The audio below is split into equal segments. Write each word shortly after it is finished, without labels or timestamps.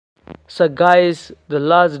So guys, the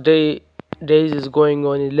last days is going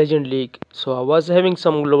on in Legend League. So I was having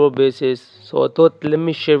some global bases. So I thought let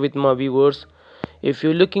me share with my viewers. If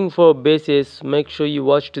you're looking for bases, make sure you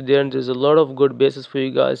watch to the end. There's a lot of good bases for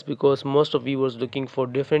you guys because most of viewers looking for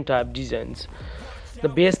different type designs. The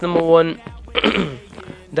base number one,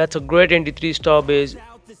 that's a great 23-star base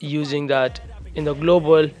using that in the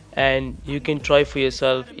global, and you can try for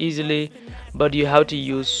yourself easily, but you have to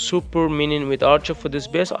use super minion with archer for this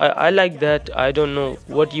base. I like that. I don't know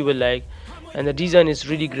what you will like, and the design is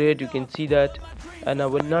really great. You can see that, and I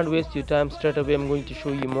will not waste your time. Straight away I'm going to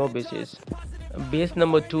show you more bases. Base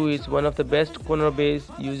number 2 is one of the best corner base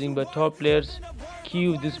using by top players.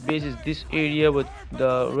 Key of this base is this area with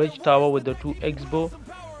the ridge tower with the 2 X-bow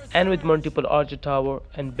and with multiple archer tower,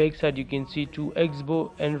 and backside you can see 2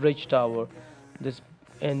 X-bow and ridge tower. This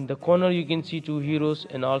in the corner you can see 2 heroes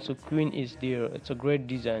and also queen is there. It's a great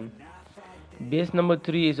design. Base number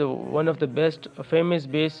 3 is one of the best famous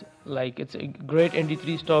base, like it's a great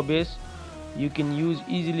 23-star base. You can use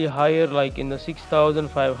easily higher, like in the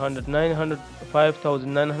 6,500, 900,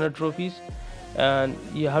 5,900 trophies, and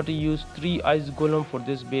you have to use 3 ice golem for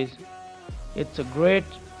this base. It's a great.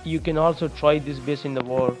 You can also try this base in the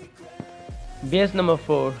war. Base number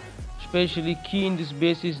 4, especially key in this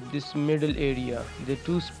base is this middle area. The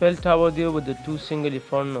 2 spell tower there with the 2 single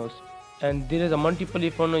infernos, and there is a multiple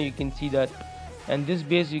inferno, you can see that. And this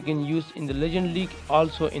base you can use in the Legend League,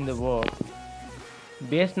 also in the war.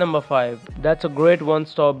 Base number 5, that's a great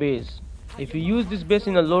 1-star base. If you use this base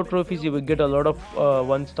in the low trophies, you will get a lot of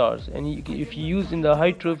 1 stars, and if you use in the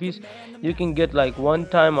high trophies, you can get like 1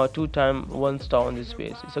 time or 2 time 1 star on this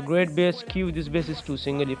base. It's a great base. Key with this base is 2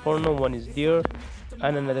 single inferno, one is there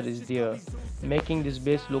and another is there, making this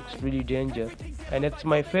base looks really dangerous, and it's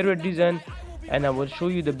my favorite design. And I will show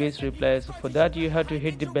you the base replies. For that you have to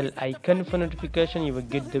hit the bell icon for notification. You will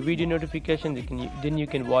get the video notification, then you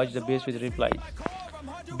can watch the base with replies.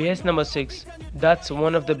 Base number 6, that's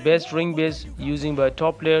one of the best ring base using by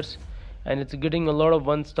top players, and it's getting a lot of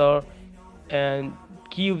 1 star. And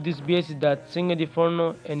key of this base is that single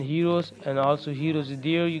inferno and heroes, and also heroes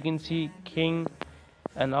there you can see king,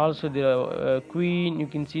 and also there are queen. You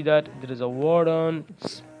can see that there is a warden.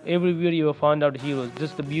 Everywhere you will find out heroes.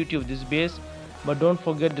 This is the beauty of this base. But don't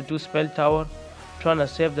forget the 2 spell tower. Trying to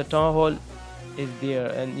save the town hall is there,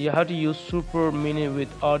 and you have to use super mini with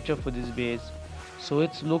archer for this base. So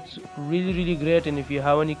it looks really great, and if you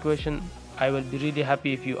have any question, I will be really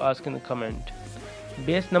happy if you ask in the comment.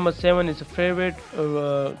 Base number 7 is a favorite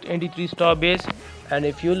 23-star base, and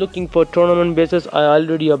if you're looking for tournament bases, I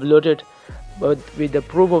already uploaded, but with the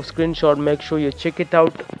proof of screenshot, make sure you check it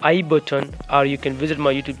out, I button, or you can visit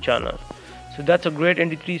my YouTube channel. So that's a great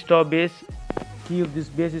 23-star base. Key of this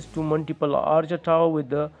base is 2 multiple archer tower with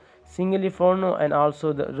the single inferno and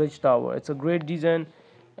also the ridge tower. It's a great design,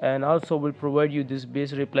 and also will provide you this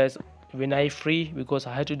base replies when I free, because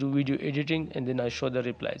I had to do video editing and then I show the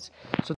replies. So